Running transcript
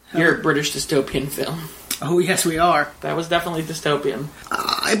You're a British dystopian film. Oh, yes, we are. That was definitely dystopian.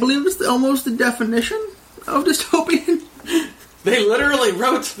 I believe it's almost the definition of dystopian. They literally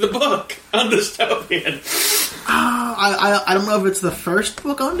wrote the book on dystopian. I don't know if it's the first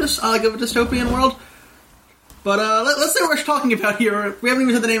book on of a dystopian world, but let's see what we're talking about here. We haven't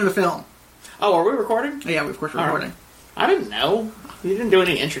even said the name of the film. Oh, are we recording? Yeah, of course we're recording. I didn't know. You didn't do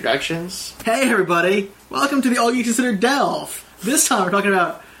any introductions. Hey, everybody. Welcome to the All You Consider Delve. This time we're talking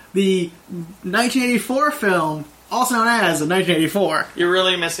about the 1984 film, also known as 1984. You're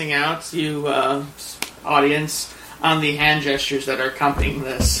really missing out, you audience, on the hand gestures that are accompanying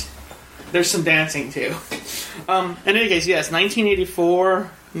this. There's some dancing, too. In any case, yes, 1984,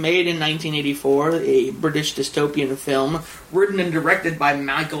 made in 1984, a British dystopian film, written and directed by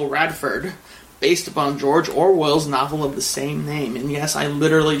Michael Radford, based upon George Orwell's novel of the same name. And yes, I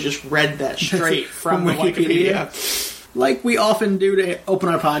literally just read that straight from the Wikipedia. Like we often do to open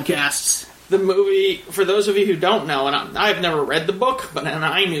our podcasts. The movie, for those of you who don't know, and I've never read the book, but and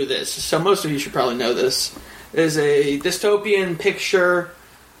I knew this, so most of you should probably know this, is a dystopian picture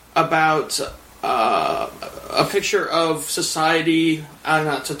about a picture of society on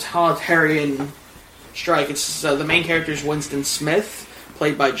a totalitarian strike. It's the main character is Winston Smith,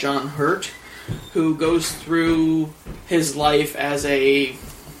 played by John Hurt, who goes through his life as a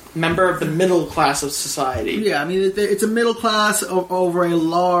member of the middle class of society. Yeah, I mean, it's a middle class over a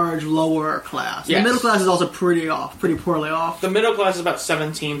large lower class. Yes. The middle class is also pretty poorly off. The middle class is about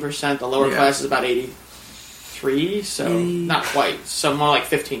 17%, the lower class is about 83%, so not quite, so more like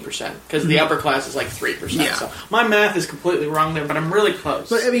 15%, because the upper class is like 3%. Yeah. So my math is completely wrong there, but I'm really close.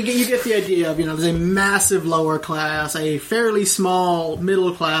 But I mean, you get the idea of, there's a massive lower class, a fairly small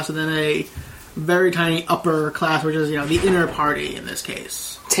middle class, and then a very tiny upper class, which is, the inner party in this case.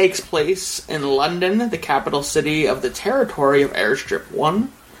 Takes place in London, the capital city of the territory of Airstrip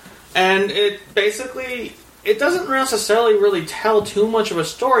 1. And it doesn't necessarily really tell too much of a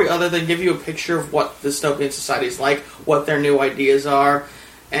story other than give you a picture of what dystopian society is like, what their new ideas are,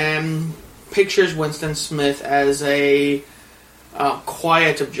 and pictures Winston Smith as a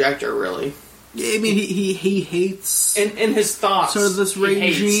quiet objector, really. I mean, he hates... In his thoughts. Sort of this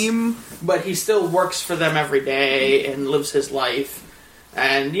regime. But he still works for them every day and lives his life.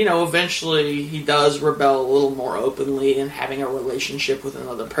 And, eventually he does rebel a little more openly in having a relationship with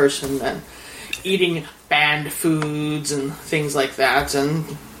another person and eating banned foods and things like that. And,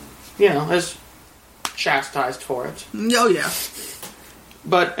 is chastised for it. Oh, yeah.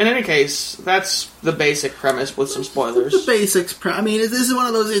 But in any case, that's the basic premise with some spoilers. The basics. I mean, this is one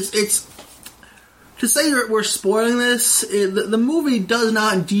of those... It's to say we're spoiling this, the movie does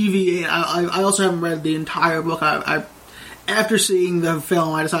not deviate. I also haven't read the entire book. After seeing the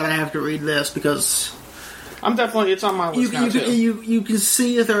film, I decided I have to read this because... it's on my list now, too. You can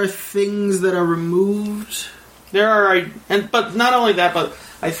see that there are things that are removed. There are, but not only that, but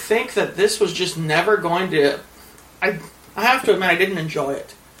I think that this was just never going to... I have to admit, I didn't enjoy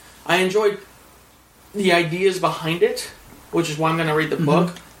it. I enjoyed the ideas behind it, which is why I'm going to read the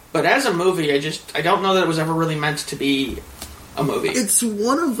book. But as a movie, I don't know that it was ever really meant to be a movie. It's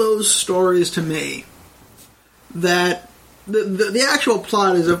one of those stories to me that the actual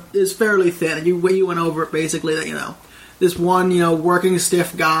plot is fairly thin. And you went over it basically that, this one, working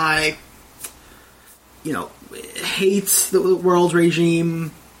stiff guy, hates the world's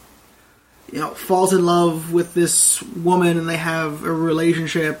regime, falls in love with this woman and they have a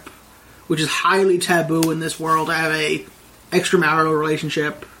relationship which is highly taboo in this world to have a extramarital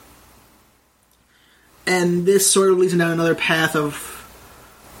relationship. And this sort of leads him down another path of,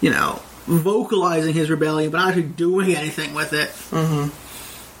 vocalizing his rebellion, but not actually doing anything with it.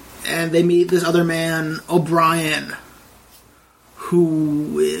 Mm-hmm. And they meet this other man, O'Brien,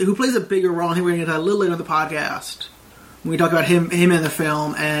 who plays a bigger role. I think we're going to get that a little later in the podcast when we talk about him in the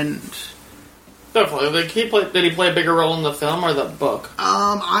film. And definitely, did he play a bigger role in the film or the book?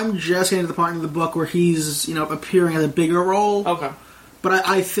 I'm just getting to the part in the book where he's appearing as a bigger role. Okay. But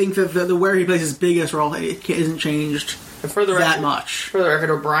I think that the where he plays his biggest role isn't changed much. For the record,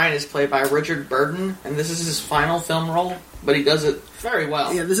 O'Brien is played by Richard Burden, and this is his final film role, but he does it very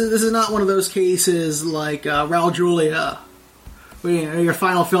well. Yeah, this is not one of those cases like Raul Julia, where your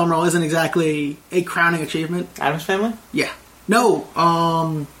final film role isn't exactly a crowning achievement. Addams Family? Yeah. No,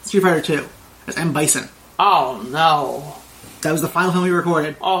 Street Fighter 2. That's M. Bison. Oh, no. That was the final film he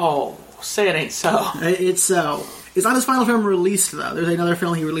recorded. Oh, say it ain't so. It's so. It's not his final film released, though. There's another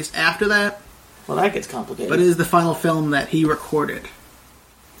film he released after that. Well, that gets complicated. But it is the final film that he recorded.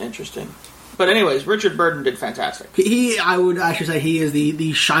 Interesting. But anyways, Richard Burden did fantastic. I would actually say he is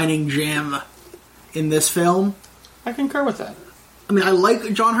the shining gem in this film. I concur with that. I mean, I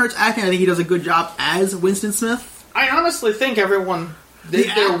like John Hurt's acting. I think he does a good job as Winston Smith. I honestly think everyone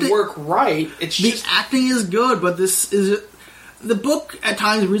did their work right. It's the acting is good, but this is the book at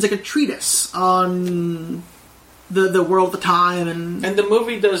times reads like a treatise on the world at the time, and the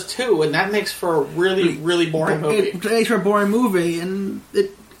movie does too, and that makes for a really, really boring movie. It makes for a boring movie, and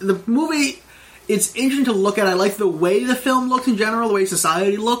the movie, it's interesting to look at. I like the way the film looks in general, the way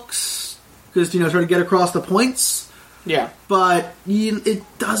society looks, because, trying to get across the points. Yeah. But it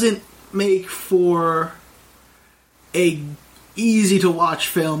doesn't make for a easy-to-watch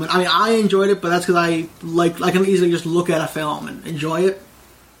film. And I mean, I enjoyed it, but that's because I can easily just look at a film and enjoy it.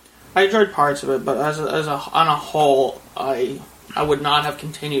 I enjoyed parts of it, but on a whole, I would not have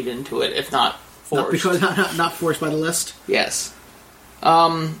continued into it if not forced. Not forced by the list? Yes.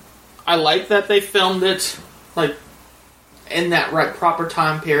 I like that they filmed it like in that proper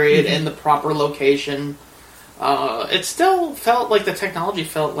time period, in the proper location. It still felt like the technology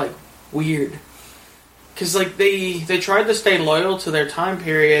felt like weird. Because like they tried to stay loyal to their time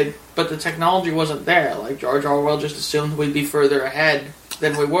period, but the technology wasn't there. Like George Orwell just assumed we'd be further ahead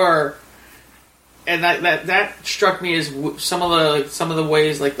than we were, and that struck me as some of the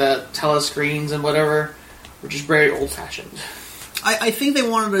ways, like the telescreens and whatever, were just very old fashioned. I think they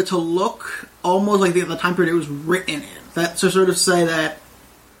wanted it to look almost like the time period it was written in. That to sort of say that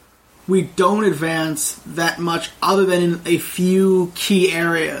we don't advance that much, other than in a few key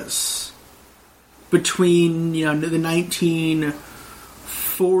areas between the 1940s,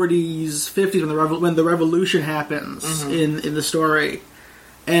 50s when the revolution happens in the story,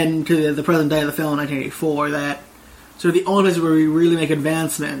 and to the present day of the film in 1984. That sort of the only place where we really make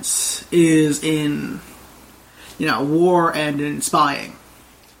advancements is in war and in spying.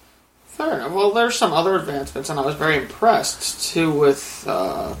 Fair enough. Well, there's some other advancements, and I was very impressed too with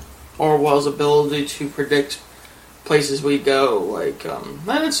Orwell's ability to predict places we go. Like,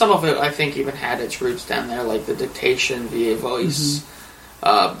 and some of it I think even had its roots down there, like the dictation via voice,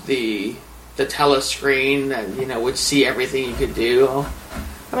 the telescreen that would see everything you could do.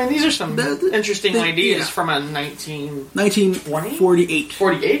 I mean, these are some interesting ideas from a 1948.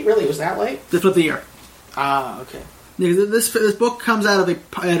 48? Really? Was that late? That's what the year. Ah, okay. This book comes out of a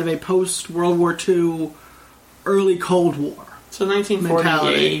post World War II, early Cold War. So 1948.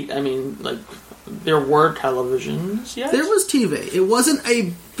 Mentality. I mean, like, there were televisions yet. There was TV. It wasn't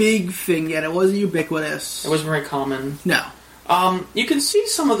a big thing yet. It wasn't ubiquitous. It wasn't very common. No. You can see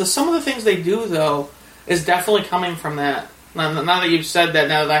some of the things they do though is definitely coming from that. Now that you've said that,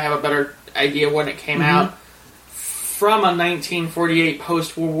 now that I have a better idea when it came out, from a 1948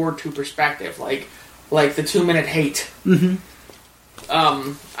 post World War II perspective, like the 2-minute hate.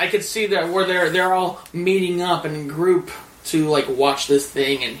 I could see that where they're all meeting up in group to like watch this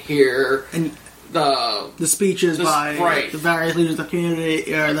thing and hear the speeches by the various leaders of the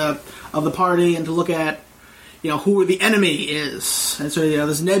community or of the party, and to look at who the enemy is, and so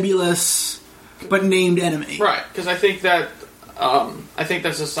this nebulous but named enemy. Right, because I think that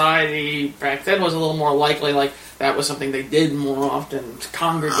society back then was a little more likely, like that was something they did more often, to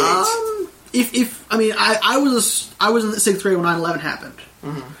congregate. I was in the 6th grade when 9/11 happened,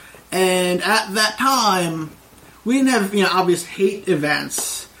 and at that time we didn't have obvious hate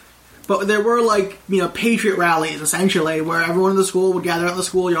events, but there were patriot rallies essentially, where everyone in the school would gather out in the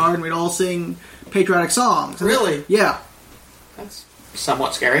schoolyard and we'd all sing patriotic songs. Really? Yeah. That's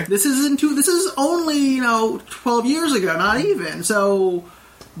somewhat scary. This is only 12 years ago, not even. So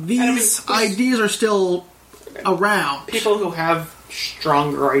these ideas are still around. People who have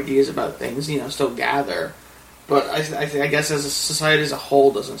stronger ideas about things, still gather. But I guess as a society as a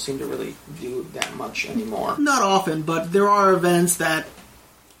whole doesn't seem to really do that much anymore. Not often, but there are events that,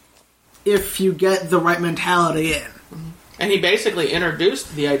 if you get the right mentality in. And he basically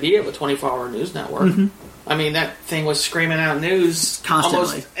introduced the idea of a 24-hour news network. I mean, that thing was screaming out news constantly,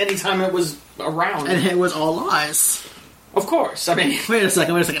 almost anytime it was around. And it was all lies. Of course. I mean... Wait a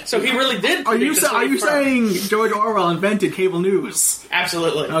second. So he really did... Are you saying George Orwell invented cable news?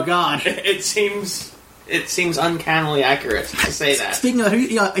 Absolutely. Oh, God. It seems uncannily accurate to say that. Speaking of...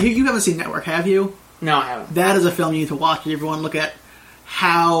 you haven't seen Network, have you? No, I haven't. That is a film you need to watch if you want to look at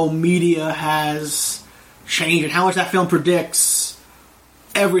how media has changed and how much that film predicts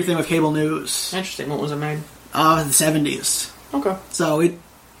everything with cable news. Interesting. What was it made? The 70s. Okay. So it...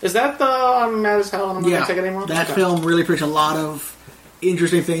 Is that the I'm mad as hell and I'm not going to take it anymore? That film really predicts a lot of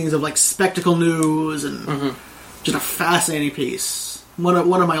interesting things of spectacle news and just a fascinating piece. One of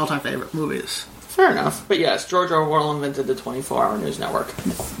my all-time favorite movies. Fair enough. But yes, George Orwell invented the 24-hour news network.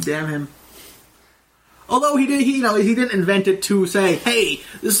 Damn him. Although he didn't invent it to say, hey,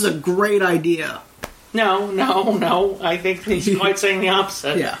 this is a great idea. No. I think he's quite saying the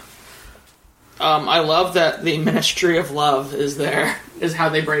opposite. Yeah. I love that the Ministry of Love is there, is how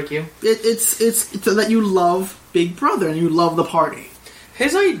they break you. It's that you love Big Brother and you love the party.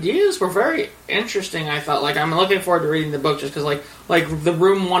 His ideas were very interesting, I thought. Like, I'm looking forward to reading the book just because, like the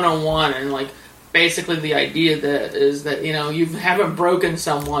Room 101 and, like, basically the idea that is that, you know, you haven't broken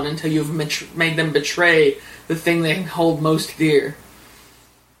someone until you've made them betray the thing they hold most dear.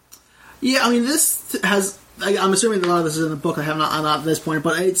 Yeah, I mean, this has... I'm assuming that a lot of this is in the book. I'm not at this point,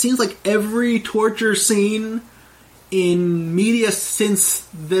 but it seems like every torture scene in media since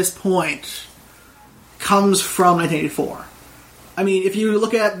this point comes from 1984. I mean, if you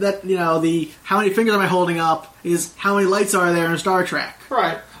look at that, you know, the how many fingers am I holding up is how many lights are there in Star Trek.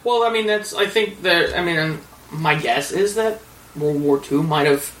 Right. Well, I mean, and my guess is that World War II might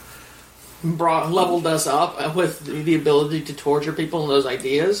have leveled us up with the ability to torture people and those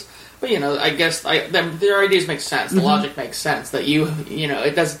ideas. But, you know, I guess their ideas make sense. The logic makes sense. That you know,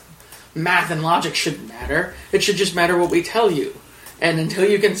 it does. Math and logic shouldn't matter. It should just matter what we tell you. And until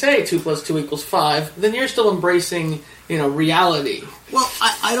you can say 2 + 2 = 5, then you're still embracing, you know, reality. Well,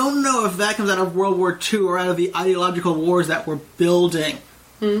 I don't know if that comes out of World War II or out of the ideological wars that were building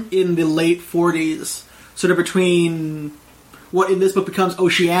in the late 40s, sort of between what in this book becomes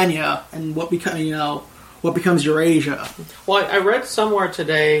Oceania and what becomes Eurasia. Well, I read somewhere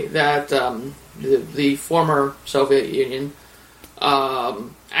today that the former Soviet Union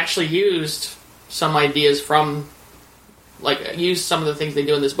actually used some ideas from, like, used some of the things they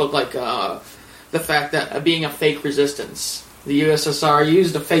do in this book, like the fact that being a fake resistance. The USSR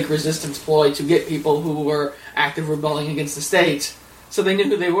used a fake resistance ploy to get people who were active rebelling against the state, so they knew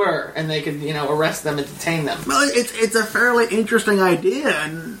who they were, and they could, you know, arrest them and detain them. Well, it's a fairly interesting idea,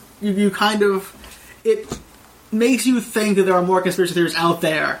 and you kind of... It makes you think that there are more conspiracy theories out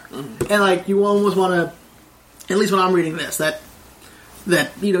there. Mm-hmm. And, like, you almost want to... At least when I'm reading this, that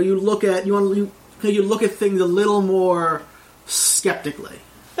you know, you look at things a little more skeptically.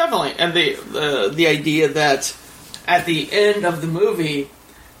 Definitely. And the idea that at the end of the movie,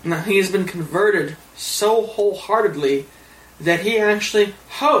 he has been converted so wholeheartedly that he actually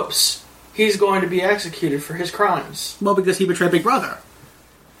hopes he's going to be executed for his crimes. Well, because he betrayed Big Brother.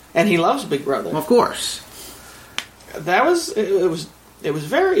 And he loves Big Brother. Of course. It was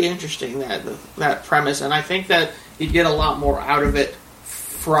very interesting, that premise, and I think that you'd get a lot more out of it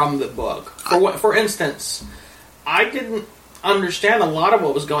from the book. For instance, I didn't understand a lot of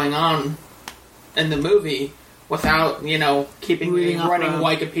what was going on in the movie without, you know, running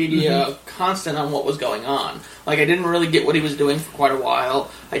Wikipedia constant on what was going on. Like, I didn't really get what he was doing for quite a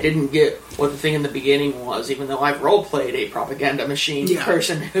while. I didn't get what the thing in the beginning was, even though I've role-played a propaganda machine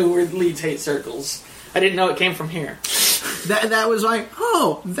person who leads hate circles. I didn't know it came from here. That was like,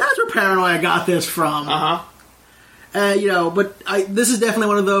 oh, that's where Paranoia got this from. Uh-huh. You know, but this is definitely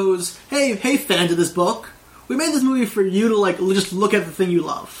one of those, hey, fans of this book, we made this movie for you to, like, just look at the thing you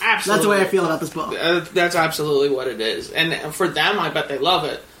love. Absolutely. That's the way I feel about this book. That's absolutely what it is. And for them, I bet they love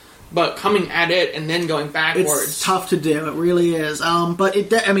it. But coming at it and then going backwards... It's tough to do. It really is. But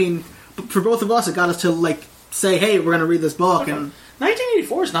for both of us, it got us to, like, say, hey, we're going to read this book. Okay. And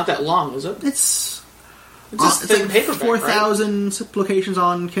 1984 is not that long, is it? It's just like paperback, 4,000 locations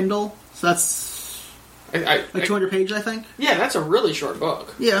on Kindle. So that's like 200 pages, I think. Yeah, that's a really short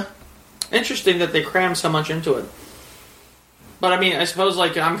book. Yeah. Interesting that they cram so much into it. But I mean, I suppose,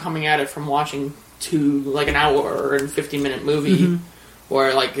 like, I'm coming at it from watching like an hour and 50-minute movie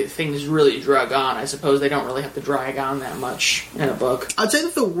where, like, things really drag on. I suppose they don't really have to drag on that much in a book. I'd say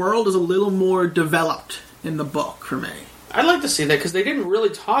that the world is a little more developed in the book for me. I'd like to see that, because they didn't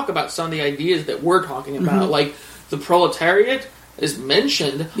really talk about some of the ideas that we're talking about. Like, the proletariat is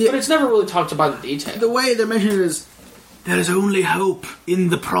mentioned, but it's never really talked about in detail. The way they're mentioned is, there is only hope in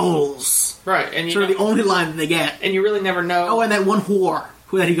the proles. Right. And sort of the only line that they get. And you really never know. Oh, and that one whore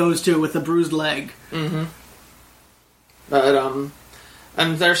that he goes to with the bruised leg. Mm-hmm. But,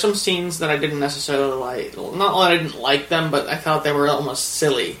 and there are some scenes that I didn't necessarily like. Not that I didn't like them, but I thought they were almost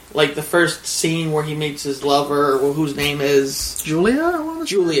silly. Like the first scene where he meets his lover, whose name is... Julia?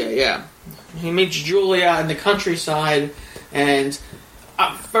 Julia, yeah. He meets Julia in the countryside, and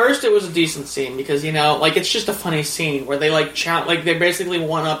at first it was a decent scene, because, you know, like, it's just a funny scene where they, like, they're basically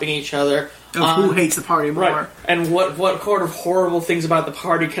one-upping each other. Who hates the party more. Right. And what kind of horrible things about the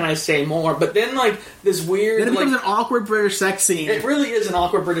party can I say more? But then, like, this weird... Then it becomes an awkward British sex scene. It really is an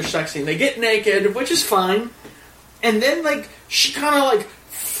awkward British sex scene. They get naked, which is fine. And then, like, she kind of, like,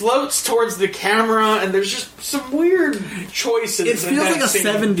 floats towards the camera, and there's just some weird choices. It feels like a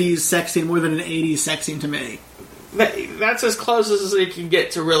 70s sex scene more than an 80s sex scene to me. that's as close as you can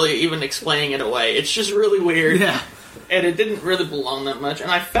get to really even explaining it away. It's just really weird. Yeah. And it didn't really belong that much.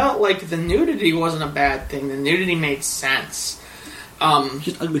 And I felt like the nudity wasn't a bad thing. The nudity made sense.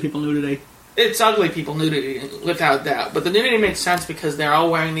 Just ugly people nudity. It's ugly people nudity, without doubt. But the nudity made sense because they're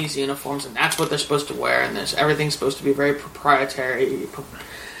all wearing these uniforms, and that's what they're supposed to wear, and everything's supposed to be very proprietary.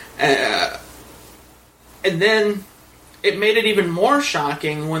 And then it made it even more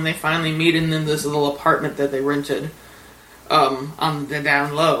shocking when they finally meet in this little apartment that they rented on the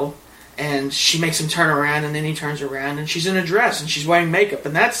down low. And she makes him turn around, and then he turns around, and she's in a dress, and she's wearing makeup.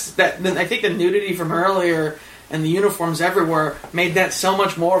 And that's that. I think the nudity from earlier and the uniforms everywhere made that so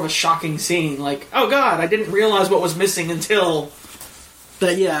much more of a shocking scene. Like, oh god, I didn't realize what was missing until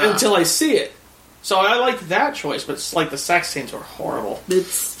I see it. So I liked that choice, but it's like the sex scenes were horrible.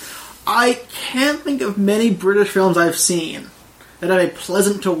 I can't think of many British films I've seen that have a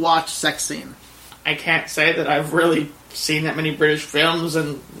pleasant to watch sex scene. I can't say that I've really seen that many British films,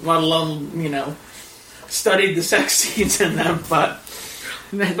 and let alone, studied the sex scenes in them, but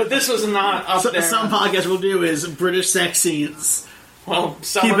this was not up there. Some podcast we'll do is British sex scenes. Well,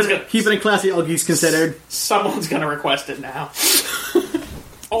 keep it in classy, all geese considered. Someone's going to request it now.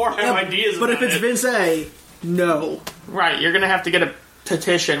 Or have ideas but about if it's it. Vince A., no. Right, you're going to have to get a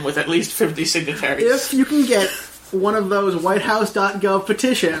petition with at least 50 signatories. If you can get one of those whitehouse.gov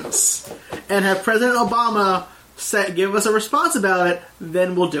petitions and have President Obama give us a response about it,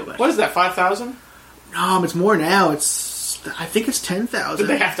 then we'll do it. What is that, 5,000? No, it's more now. I think it's 10,000. Did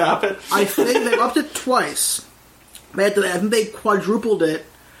they have to up it? I think they've upped it twice. I think they quadrupled it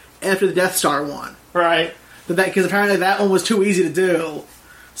after the Death Star one. Right. Because apparently that one was too easy to do.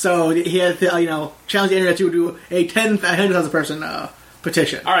 So he had to, challenge the internet to do a 10,000 person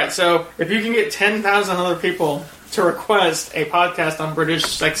petition. Alright, so if you can get 10,000 other people to request a podcast on British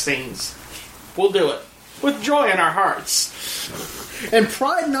sex scenes, we'll do it. With joy in our hearts. And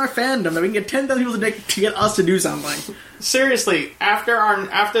pride in our fandom that we can get 10,000 people to get us to do something. Seriously,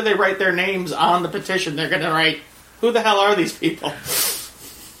 after they write their names on the petition, they're going to write, who the hell are these people?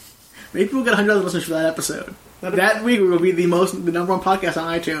 Maybe we'll get 100 listeners for that episode. That week will be the number one podcast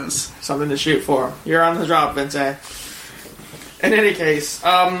on iTunes. Something to shoot for. You're on the drop, Vince. In any case,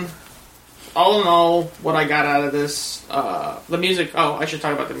 all in all, what I got out of this, the music. Oh, I should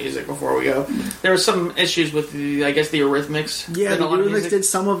talk about the music before we go. There were some issues with the Eurythmics. Yeah, the Eurythmics did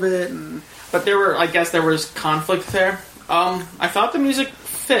some of it, but there was conflict there. I thought the music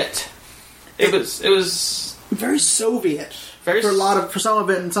fit. It was very Soviet. For some of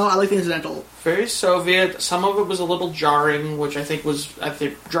it, and I like the incidental. Very Soviet. Some of it was a little jarring, which I think was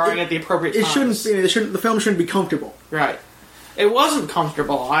jarring at the appropriate times. The film shouldn't be comfortable. Right. It wasn't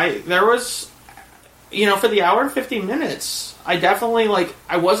comfortable. There was, for the hour and 50 minutes, I definitely,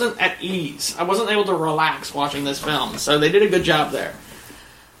 I wasn't at ease. I wasn't able to relax watching this film, so they did a good job there.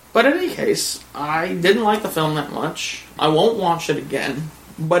 But in any case, I didn't like the film that much. I won't watch it again,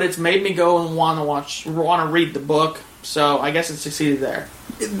 but it's made me go and want to read the book, so I guess it succeeded there.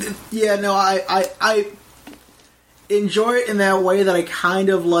 Yeah, no, I enjoy it in that way that I kind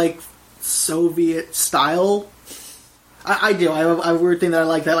of like Soviet style. I do. I have a weird thing that I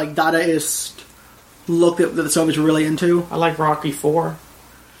like, that Dadaist look that the Soviets are really into. I like Rocky IV.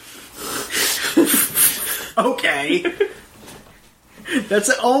 Okay.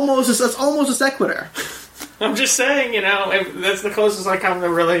 That's almost a sequitur. I'm just saying, that's the closest I come to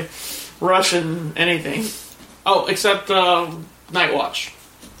really Russian anything. Oh, except Night Watch,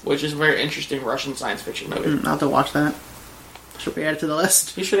 which is a very interesting Russian science fiction movie. I'll have to watch that. Should we add it to the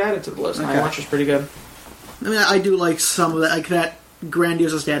list? You should add it to the list. Okay. Night Watch is pretty good. I mean, I do like some of that, that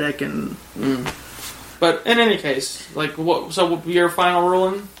grandiose aesthetic and. But in any case, so your final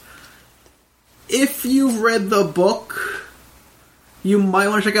ruling? If you've read the book, you might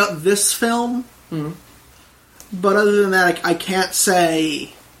want to check out this film. Mm-hmm. But other than that, I can't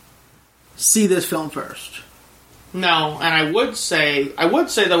say see this film first. No, and I would say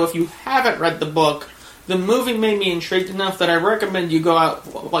though, if you haven't read the book, the movie made me intrigued enough that I recommend you go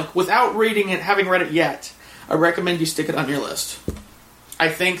out, without reading it, having read it yet, I recommend you stick it on your list. I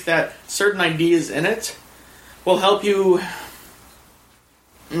think that certain ideas in it will help you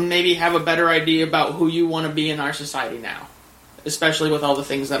maybe have a better idea about who you want to be in our society now, especially with all the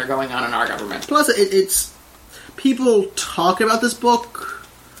things that are going on in our government. Plus, it's people talk about this book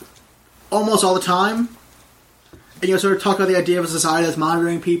almost all the time, and sort of talk about the idea of a society that's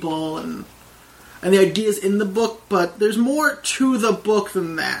monitoring people and the ideas in the book, but there's more to the book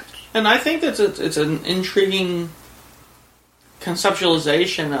than that. And I think that it's an intriguing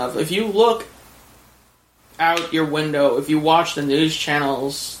conceptualization of, if you look out your window, if you watch the news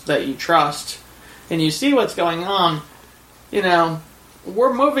channels that you trust, and you see what's going on, you know,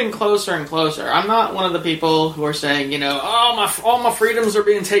 we're moving closer and closer. I'm not one of the people who are saying, you know, oh, all my freedoms are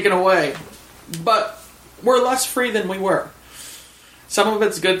being taken away. But we're less free than we were. Some of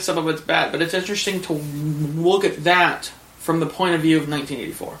it's good, some of it's bad. But it's interesting to look at that from the point of view of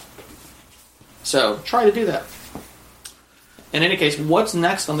 1984. So, try to do that. In any case, what's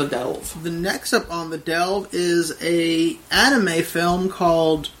next on the Delve? The next up on the Delve is a anime film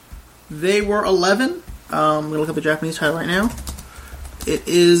called They Were 11. I'm going to look up the Japanese title right now. It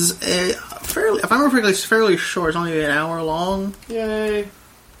is a fairly, if I remember correctly, it's fairly short. It's only an hour long. Yay.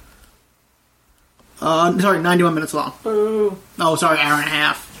 Sorry, 91 minutes long. Boo. Oh, sorry, hour and a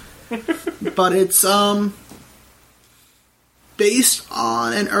half. But it's based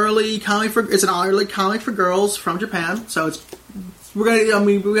on an early comic for girls from Japan. So it's we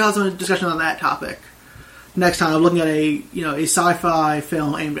have some discussion on that topic next time. I'm looking at a sci-fi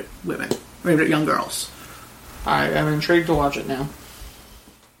film aimed at women, or aimed at young girls. I am intrigued to watch it now.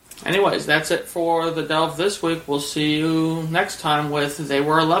 Anyways, that's it for the Delve this week. We'll see you next time with They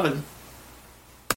Were 11.